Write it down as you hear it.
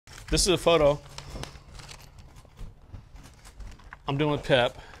This is a photo I'm doing with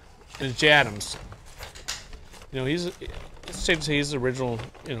Pep, and it's Jay Adams. You know, it's safe to say he's the original,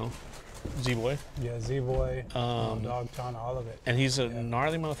 you know, Z-Boy. Yeah, Z-Boy, Dogtown, all of it. And he's a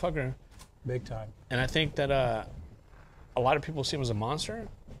gnarly motherfucker. Big time. And I think that a lot of people see him as a monster.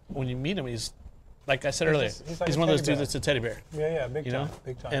 When you meet him, he's, like I said earlier, he's one of those dudes that's a teddy bear. Yeah, big you time, know?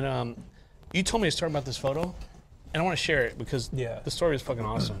 big time. And you told me a story about this photo, and I want to share it because the story is fucking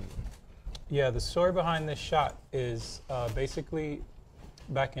awesome. Yeah, the story behind this shot is basically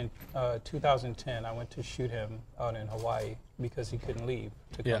back in 2010, I went to shoot him out in Hawaii because he couldn't leave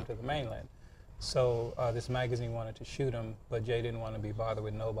to come to the mainland. So this magazine wanted to shoot him, but Jay didn't want to be bothered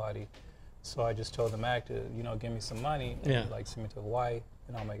with nobody. So I just told the mag to, you know, give me some money and like send me to Hawaii,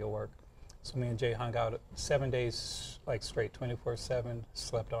 and I'll make it work. So me and Jay hung out 7 days, like straight, 24/7,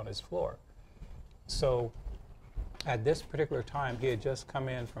 slept on his floor. So at this particular time, he had just come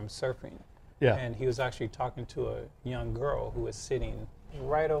in from surfing. Yeah. And he was actually talking to a young girl who was sitting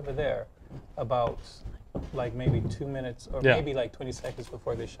right over there about like maybe 2 minutes or maybe like 20 seconds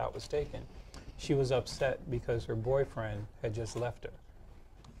before this shot was taken. She was upset because her boyfriend had just left her.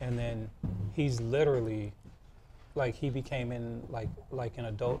 And then he's literally, like he became like an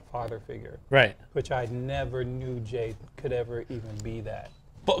adult father figure. Right. Which I never knew Jay could ever even be that.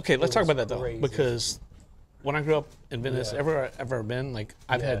 But okay, let's talk about that though, because when I grew up in Venice, everywhere I've ever been, like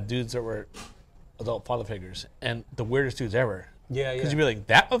I've had dudes that were adult father figures, and the weirdest dudes ever. Yeah, because you'd be like,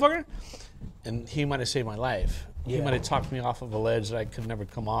 that motherfucker? And he might have saved my life. He might have talked me off of a ledge that I could never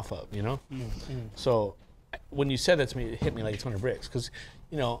come off of, you know? So when you said that to me, it hit me like 200 bricks, because,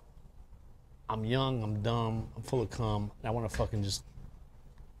 you know, I'm young, I'm dumb, I'm full of cum, and I want to fucking just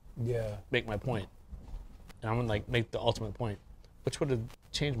make my point. And I'm going to like make the ultimate point, which would have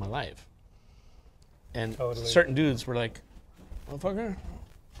changed my life. And certain dudes were like, motherfucker,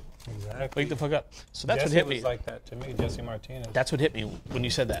 wake the fuck up. So that's what hit me. Was like that to me, Jesse Martinez. That's what hit me when you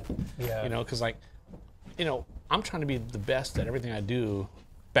said that. Yeah. You know, because like, you know, I'm trying to be the best at everything I do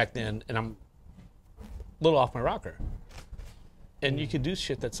back then, and I'm a little off my rocker. And you could do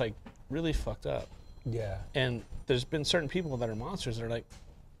shit that's like really fucked up. Yeah. And there's been certain people that are monsters that are like,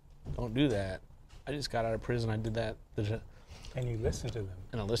 don't do that. I just got out of prison, I did that. And you listen to them.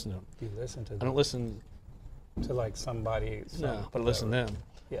 And I listen to them. You listen to them. I don't listen to like somebody. No, but I listen to them.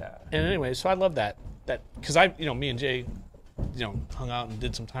 Yeah. And anyway, so I love that because I, you know, me and Jay, you know, hung out and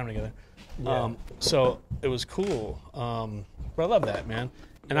did some time together. Yeah. So it was cool. But I love that, man.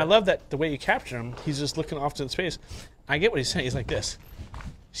 And I love that the way you capture him. He's just looking off to the space. I get what he's saying. He's like this.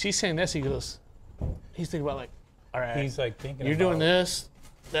 She's saying this. He goes. He's thinking about like, all right. He's like thinking. You're doing this.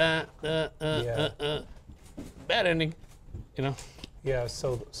 Bad ending. You know. Yeah.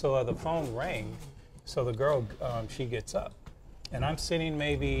 So the phone rang. So the girl, she gets up, and I'm sitting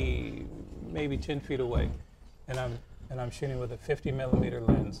maybe 10 feet away, and I'm shooting with a 50mm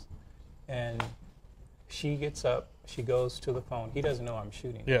lens, and she gets up, she goes to the phone. He doesn't know I'm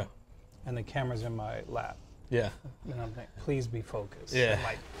shooting. Yeah. And the camera's in my lap. Yeah. And I'm like, please be focused. Yeah. I'm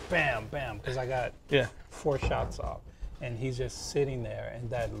like, bam, bam, because I got 4 shots off, and he's just sitting there, and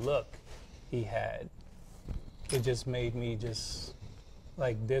that look he had, it just made me just.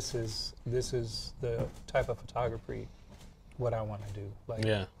 Like this is the type of photography what I want to do. Like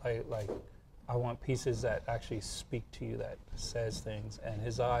like I want pieces that actually speak to you, that says things. And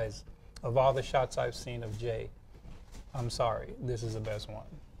his eyes, of all the shots I've seen of Jay, I'm sorry, this is the best one.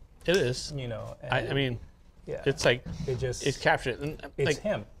 It is. You know. I mean, it's like it's captured. And it's like,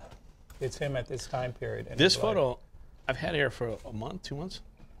 him. It's him at this time period. This photo, I've had here for a month, 2 months.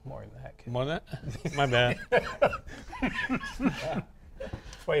 More than that. Kid. More than that? My bad.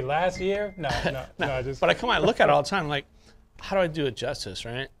 Wait, last year? No. But I come out and look at it all the time, like, how do I do it justice,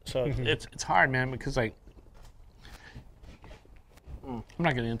 right? So it's hard, man, because like, I'm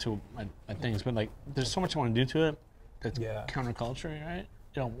not getting into my things, but like, there's so much I want to do to it that's counterculture, right?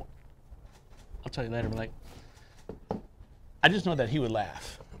 You know, I'll tell you later, but like, I just know that he would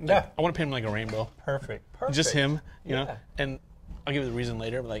laugh. Like, I want to paint him like a rainbow. Perfect. Just him, you know, and I'll give you the reason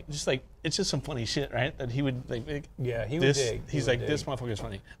later, but like, it's just some funny shit, right? That he would like. Yeah, he would dig. He's like, this motherfucker's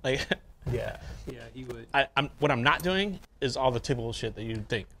funny. Like. Yeah, he would. What I'm not doing is all the typical shit that you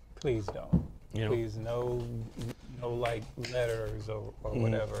think. Please don't. You know? Please, no like letters or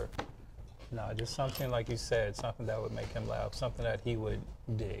whatever. No, just something like you said, something that would make him laugh, something that he would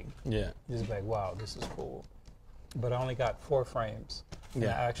dig. Yeah. Just like, wow, this is cool. But I only got 4 frames. And I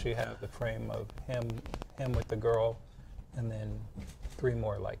actually have the frame of him with the girl, and then 3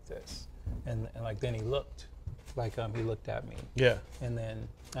 more like this. And like then he looked, like he looked at me. Yeah. And then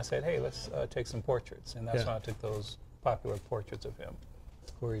I said, hey, let's take some portraits. And that's when I took those popular portraits of him.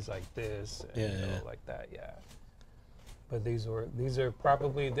 where he's like this, and, you know, like that, yeah. But these are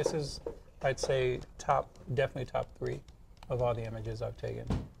probably, this is, I'd say definitely top 3 of all the images I've taken.